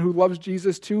with someone who loves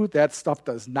Jesus too, that stuff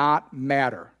does not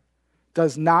matter.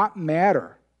 Does not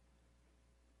matter.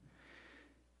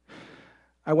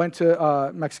 I went to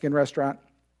a Mexican restaurant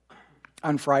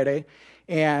on Friday,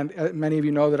 and many of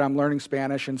you know that I'm learning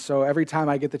Spanish, and so every time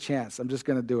I get the chance, I'm just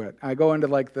going to do it. I go into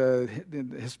like the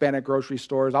Hispanic grocery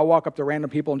stores. I'll walk up to random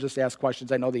people and just ask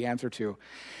questions I know the answer to,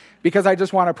 because I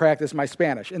just want to practice my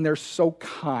Spanish, and they're so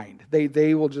kind.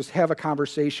 They will just have a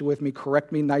conversation with me,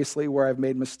 correct me nicely where I've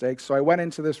made mistakes. So I went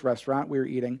into this restaurant, we were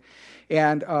eating,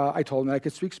 and I told him that I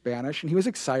could speak Spanish, and he was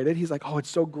excited. He's like, oh, it's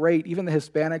so great. Even the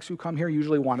Hispanics who come here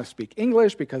usually want to speak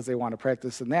English because they want to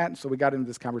practice in that, and so we got into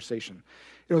this conversation.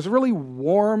 It was a really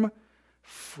warm,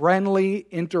 friendly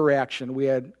interaction. We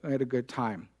had a good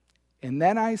time. And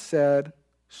then I said,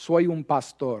 soy un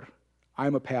pastor.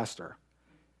 I'm a pastor.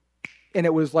 And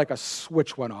it was like a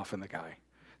switch went off in the guy.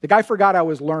 The guy forgot I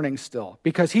was learning still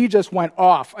because he just went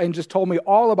off and just told me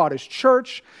all about his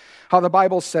church, how the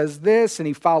Bible says this, and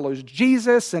he follows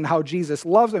Jesus, and how Jesus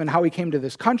loves him, and how he came to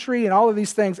this country, and all of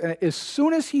these things. And as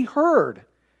soon as he heard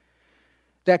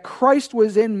that Christ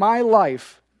was in my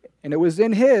life, and it was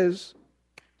in his,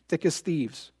 thick as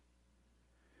thieves.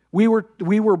 We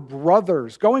were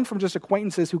brothers, going from just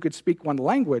acquaintances who could speak one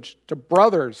language to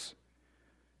brothers.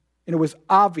 And it was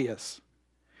obvious.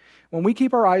 When we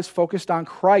keep our eyes focused on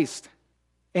Christ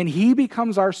and he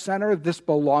becomes our center, this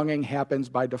belonging happens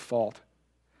by default.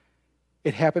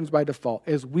 It happens by default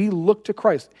as we look to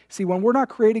Christ. See, when we're not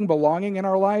creating belonging in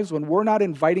our lives, when we're not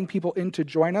inviting people in to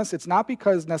join us, it's not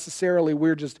because necessarily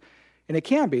we're just, and it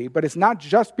can be, but it's not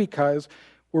just because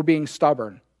we're being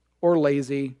stubborn or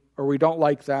lazy or we don't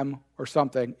like them or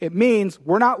something. It means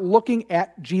we're not looking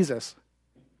at Jesus.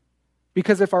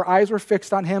 Because if our eyes were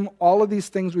fixed on him, all of these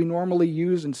things we normally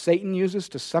use and Satan uses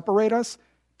to separate us,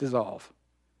 dissolve.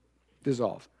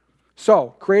 Dissolve.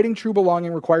 So, creating true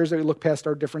belonging requires that we look past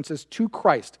our differences to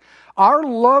Christ. Our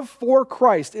love for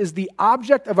Christ is the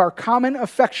object of our common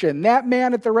affection. That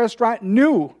man at the restaurant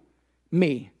knew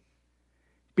me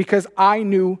because I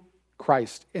knew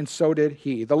Christ, and so did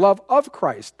he. The love of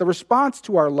Christ, the response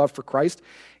to our love for Christ,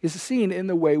 is seen in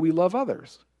the way we love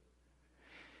others.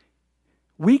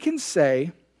 We can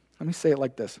say, let me say it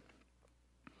like this.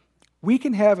 We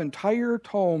can have entire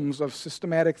tomes of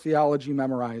systematic theology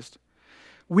memorized.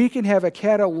 We can have a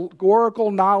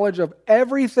categorical knowledge of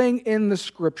everything in the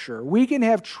Scripture. We can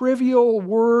have trivial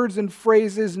words and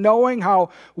phrases, knowing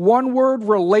how one word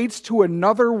relates to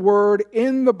another word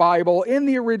in the Bible, in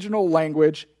the original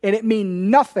language, and it mean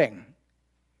nothing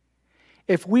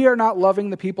if we are not loving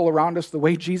the people around us the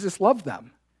way Jesus loved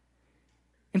them.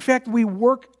 In fact, we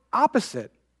work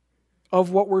opposite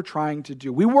of what we're trying to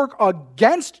do. We work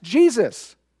against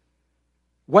Jesus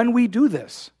when we do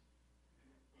this.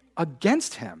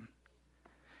 Against him.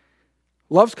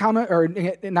 Love's common, or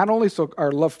not only so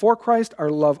our love for Christ, our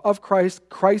love of Christ,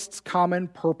 Christ's common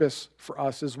purpose for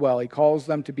us as well. He calls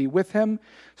them to be with him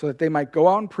so that they might go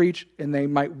out and preach and they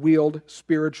might wield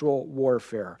spiritual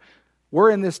warfare.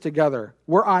 We're in this together.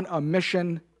 We're on a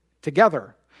mission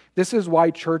together. This is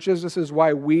why churches, this is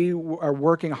why we are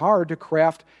working hard to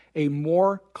craft a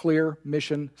more clear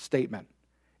mission statement.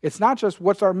 It's not just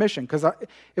what's our mission, because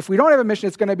if we don't have a mission,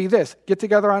 it's going to be this: get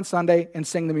together on Sunday and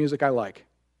sing the music I like.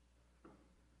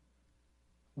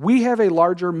 We have a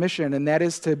larger mission, and that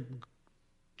is to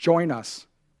join us,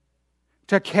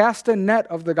 to cast a net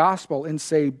of the gospel and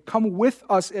say, come with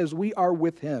us as we are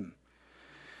with him.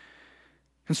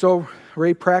 And so,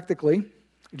 very practically,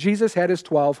 Jesus had his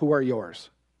 12. Who are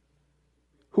yours?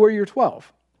 Who are your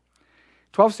 12?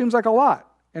 12 seems like a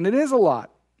lot, and it is a lot.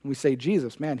 We say,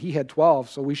 Jesus, man, he had 12,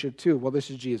 so we should too. Well,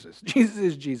 this is Jesus. Jesus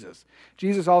is Jesus.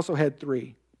 Jesus also had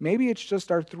 3. Maybe it's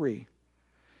just our 3.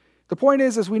 The point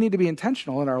is we need to be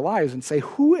intentional in our lives and say,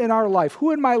 who in our life, who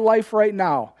in my life right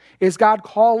now is God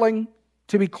calling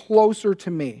to be closer to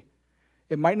me?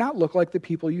 It might not look like the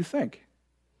people you think.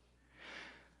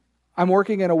 I'm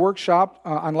working in a workshop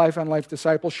on life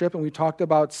discipleship, and we talked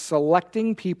about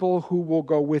selecting people who will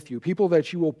go with you, people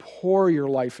that you will pour your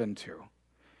life into,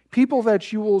 people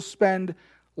that you will spend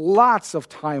lots of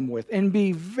time with and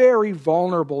be very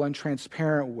vulnerable and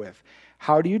transparent with.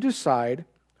 How do you decide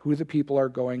who the people are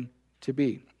going to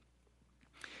be?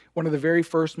 One of the very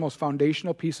first, most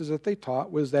foundational pieces that they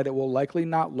taught was that it will likely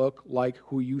not look like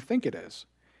who you think it is,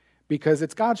 because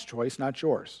it's God's choice, not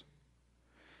yours.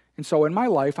 And so in my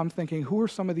life, I'm thinking, who are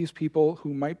some of these people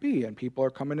who might be? And people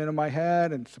are coming into my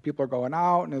head, and some people are going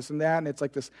out, and this and that, and it's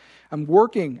like this. I'm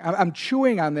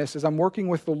chewing on this as I'm working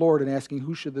with the Lord and asking,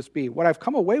 who should this be? What I've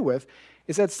come away with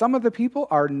is that some of the people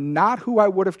are not who I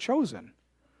would have chosen.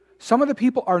 Some of the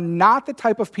people are not the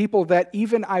type of people that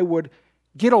even I would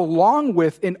get along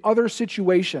with in other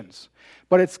situations.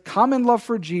 But it's common love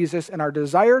for Jesus and our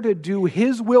desire to do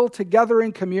His will together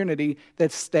in community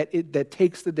that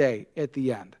takes the day at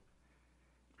the end.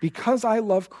 Because I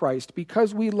love Christ,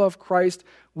 because we love Christ,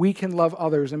 we can love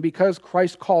others. And because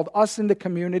Christ called us into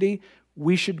community,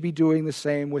 we should be doing the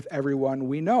same with everyone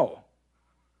we know.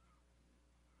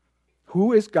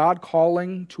 Who is God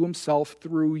calling to Himself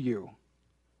through you?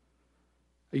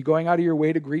 Are you going out of your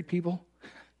way to greet people?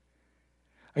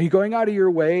 Are you going out of your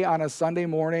way on a Sunday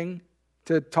morning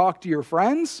to talk to your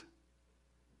friends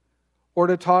or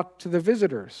to talk to the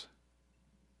visitors?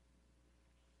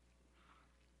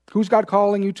 Who's God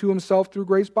calling you to Himself through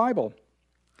Grace Bible?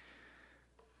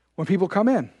 When people come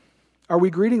in, are we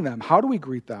greeting them? How do we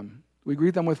greet them? Do we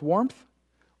greet them with warmth?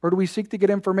 Or do we seek to get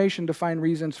information to find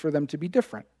reasons for them to be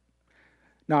different?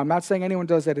 Now, I'm not saying anyone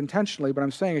does that intentionally, but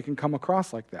I'm saying it can come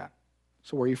across like that.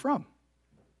 So where are you from?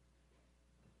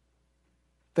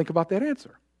 Think about that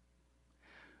answer.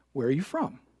 Where are you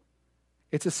from?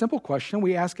 It's a simple question.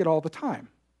 We ask it all the time.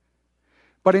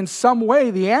 But in some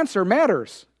way, the answer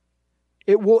matters.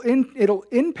 It'll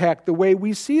impact the way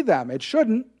we see them. It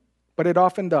shouldn't, but it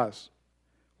often does.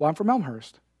 Well, I'm from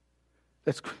Elmhurst.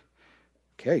 That's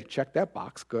okay, check that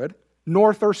box, good.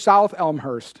 North or South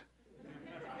Elmhurst?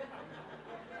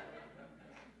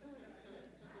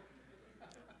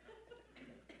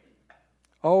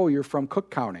 Oh, you're from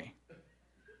Cook County.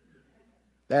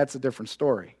 That's a different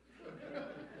story.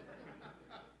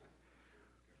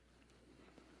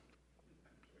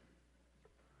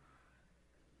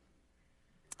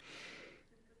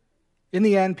 In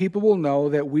the end, people will know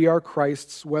that we are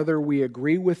Christ's, whether we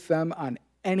agree with them on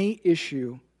any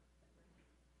issue,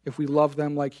 if we love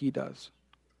them like He does.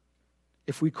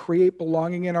 If we create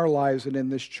belonging in our lives and in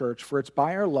this church, for it's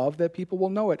by our love that people will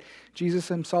know it. Jesus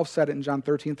Himself said it in John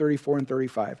 13:34 and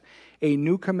 35. A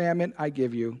new commandment I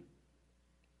give you,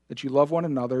 that you love one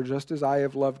another just as I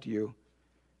have loved you.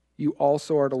 You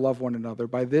also are to love one another.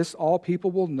 By this, all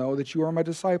people will know that you are my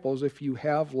disciples if you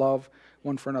have love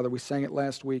one for another. We sang it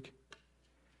last week.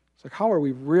 It's like, how are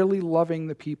we really loving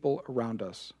the people around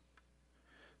us?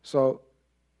 So,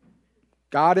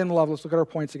 God in love, let's look at our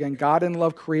points again. God in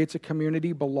love creates a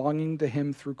community belonging to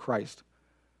Him through Christ.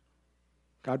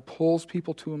 God pulls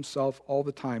people to Himself all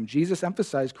the time. Jesus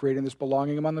emphasized creating this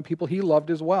belonging among the people He loved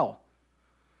as well.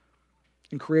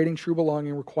 And creating true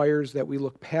belonging requires that we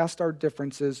look past our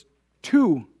differences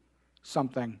to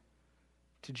something,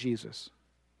 to Jesus.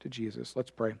 To Jesus. Let's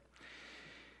pray.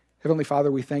 Heavenly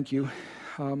Father, we thank You.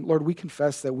 Lord, we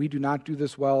confess that we do not do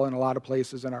this well in a lot of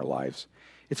places in our lives.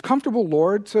 It's comfortable,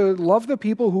 Lord, to love the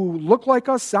people who look like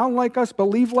us, sound like us,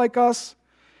 believe like us,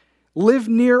 live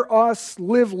near us,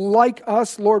 live like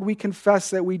us. Lord, we confess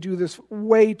that we do this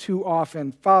way too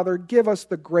often. Father, give us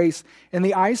the grace and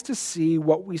the eyes to see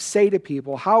what we say to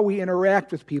people, how we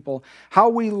interact with people, how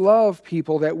we love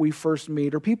people that we first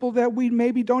meet, or people that we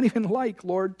maybe don't even like.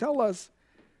 Lord, tell us,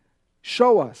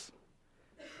 show us.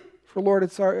 For Lord,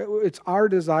 it's our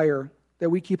desire that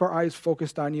we keep our eyes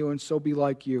focused on You and so be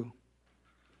like You.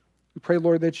 We pray,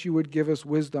 Lord, that You would give us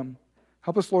wisdom.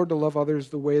 Help us, Lord, to love others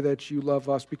the way that You love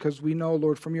us, because we know,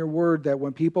 Lord, from Your word that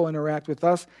when people interact with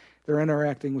us, they're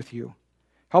interacting with You.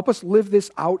 Help us live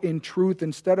this out in truth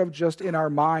instead of just in our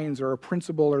minds or a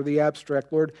principle or the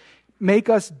abstract. Lord, make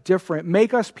us different.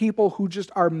 Make us people who just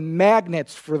are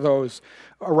magnets for those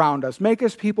around us. Make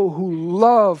us people who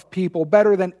love people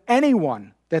better than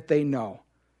anyone that they know.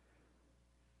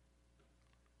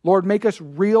 Lord, make us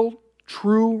real,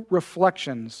 true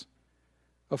reflections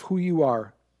of who You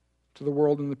are to the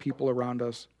world and the people around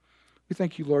us. We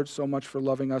thank You, Lord, so much for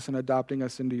loving us and adopting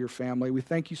us into Your family. We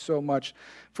thank You so much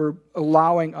for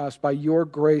allowing us, by Your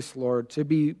grace, Lord, to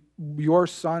be Your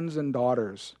sons and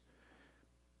daughters.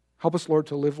 Help us, Lord,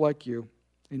 to live like You.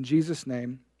 In Jesus'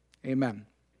 name, amen.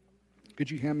 Could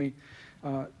you hand me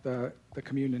the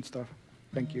communion stuff?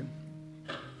 Thank you.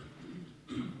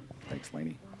 Thanks,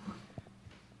 Lainey.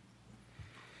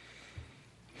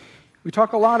 We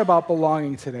talk a lot about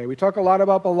belonging today. We talk a lot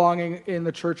about belonging in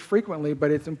the church frequently,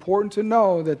 but it's important to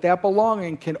know that that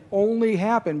belonging can only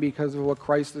happen because of what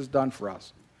Christ has done for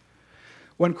us.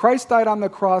 When Christ died on the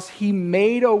cross, he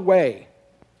made a way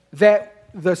that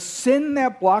the sin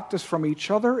that blocked us from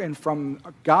each other and from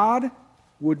God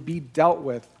would be dealt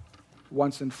with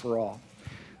once and for all.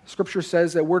 Scripture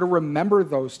says that we're to remember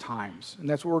those times, and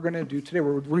that's what we're going to do today.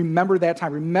 We're to remember that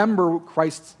time, remember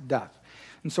Christ's death.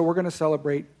 And so we're going to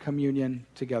celebrate communion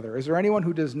together. Is there anyone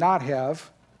who does not have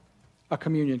a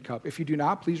communion cup? If you do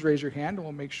not, please raise your hand, and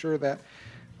we'll make sure that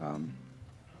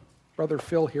Brother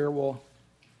Phil here will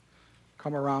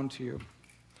come around to you.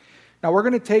 Now we're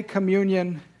going to take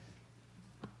communion.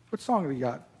 What song have you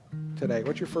got today?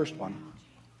 What's your first one?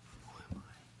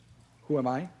 Who am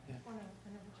I?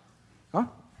 Huh?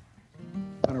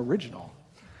 An original.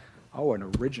 Oh, an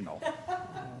original.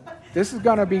 This is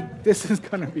gonna be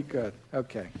good.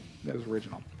 Okay, that was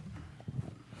original.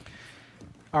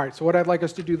 All right, so what I'd like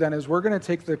us to do then is we're going to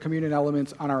take the communion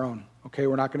elements on our own. Okay,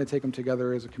 we're not going to take them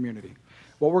together as a community.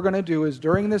 What we're going to do is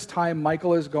during this time,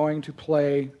 Michael is going to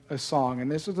play a song,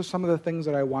 and this is some of the things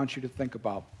that I want you to think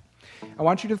about. I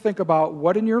want you to think about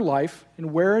what in your life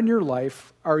and where in your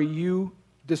life are you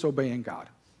disobeying God.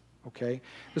 Okay?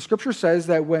 The scripture says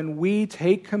that when we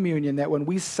take communion, that when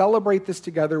we celebrate this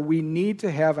together, we need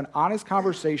to have an honest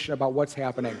conversation about what's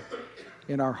happening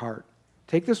in our heart.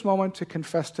 Take this moment to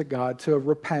confess to God, to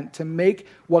repent, to make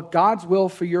what God's will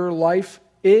for your life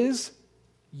is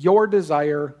your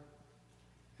desire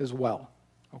as well.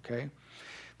 Okay?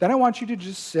 Then I want you to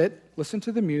just sit, listen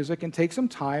to the music, and take some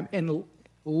time and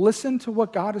listen to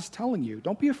what God is telling you.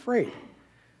 Don't be afraid.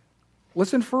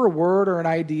 Listen for a word or an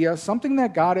idea, something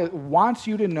that God wants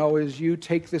you to know as you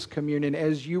take this communion,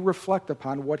 as you reflect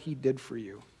upon what he did for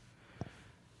you.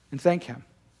 And thank him.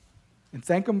 And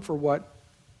thank him for what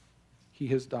he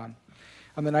has done.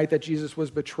 On the night that Jesus was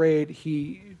betrayed,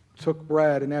 he took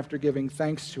bread, and after giving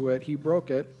thanks to it, he broke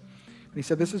it. And he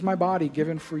said, "This is my body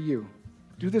given for you.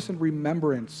 Do this in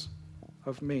remembrance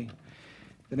of me."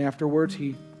 Then afterwards,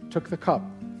 he took the cup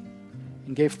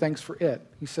and gave thanks for it.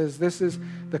 He says, "This is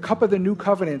the cup of the new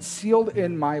covenant sealed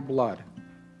in my blood,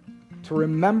 to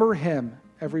remember him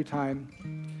every time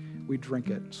we drink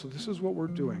it." So this is what we're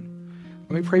doing.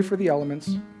 Let me pray for the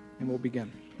elements, and we'll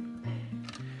begin.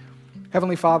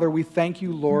 Heavenly Father, we thank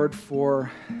you, Lord,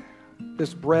 for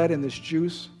this bread and this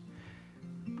juice.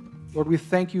 Lord, we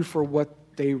thank you for what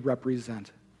they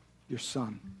represent, your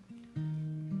Son.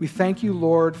 We thank you,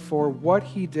 Lord, for what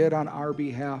he did on our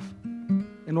behalf.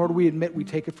 And Lord, we admit we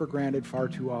take it for granted far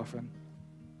too often.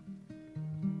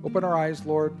 Open our eyes,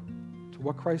 Lord, to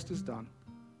what Christ has done.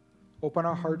 Open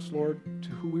our hearts, Lord, to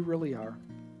who we really are.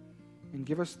 And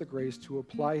give us the grace to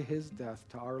apply his death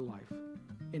to our life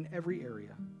in every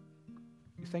area.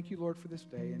 We thank you, Lord, for this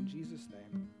day. In Jesus'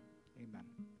 name, amen.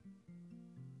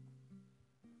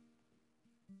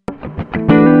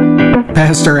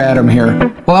 Pastor Adam here.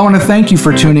 Well, I want to thank you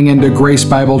for tuning into Grace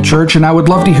Bible Church, and I would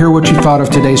love to hear what you thought of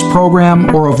today's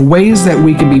program or of ways that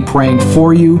we can be praying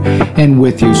for you and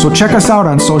with you. So check us out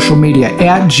on social media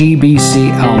at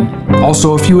GBC Elm.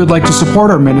 Also, if you would like to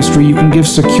support our ministry, you can give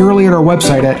securely at our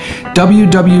website at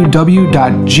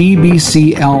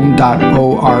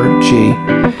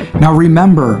www.gbcelm.org. Now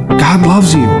remember, God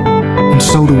loves you, and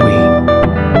so do we.